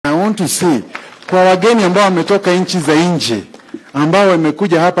want to say, kwa wageni ambao wametoka nchi za nje, ambao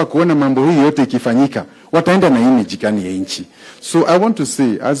wamekuja hapa kuona mambo hii yote ikifanyika, wataenda na image gani ya nchi? So I want to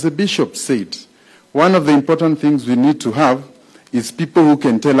say, as the bishop said, one of the important things we need to have is people who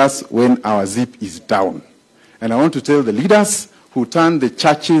can tell us when our zip is down. And I want to tell the leaders who turn the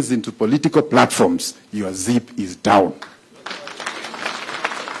churches into political platforms, your zip is down.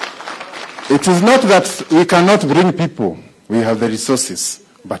 It is not that we cannot bring people. We have the resources,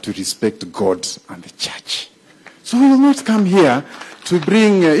 but we respect God and the church. So we will not come here to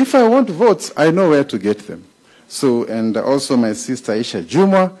bring, if I want votes, I know where to get them. So, and also my sister Aisha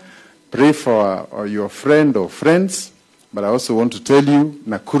Jumwa, pray for your friend or friends. But I also want to tell you,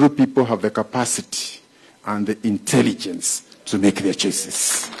 Nakuru people have the capacity and the intelligence to make their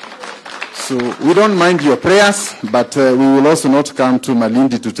choices. So we don't mind your prayers, but we will also not come to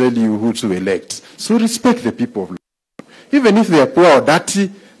Malindi to tell you who to elect. So respect the people of Nakuru. Even if they are poor or dirty,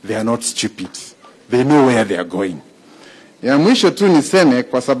 they are not stupid. They know where they are going. Ya mwisho tu niseme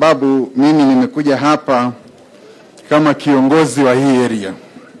kwa sababu mimi nimekuja hapa kama kiongozi wa hii area,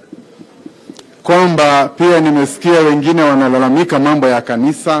 kwamba pia nimesikia wengine wanalalamika mambo ya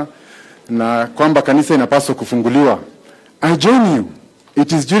kanisa na kwamba kanisa inapaswa kufunguliwa. I join you.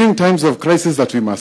 It is during times of crisis that we must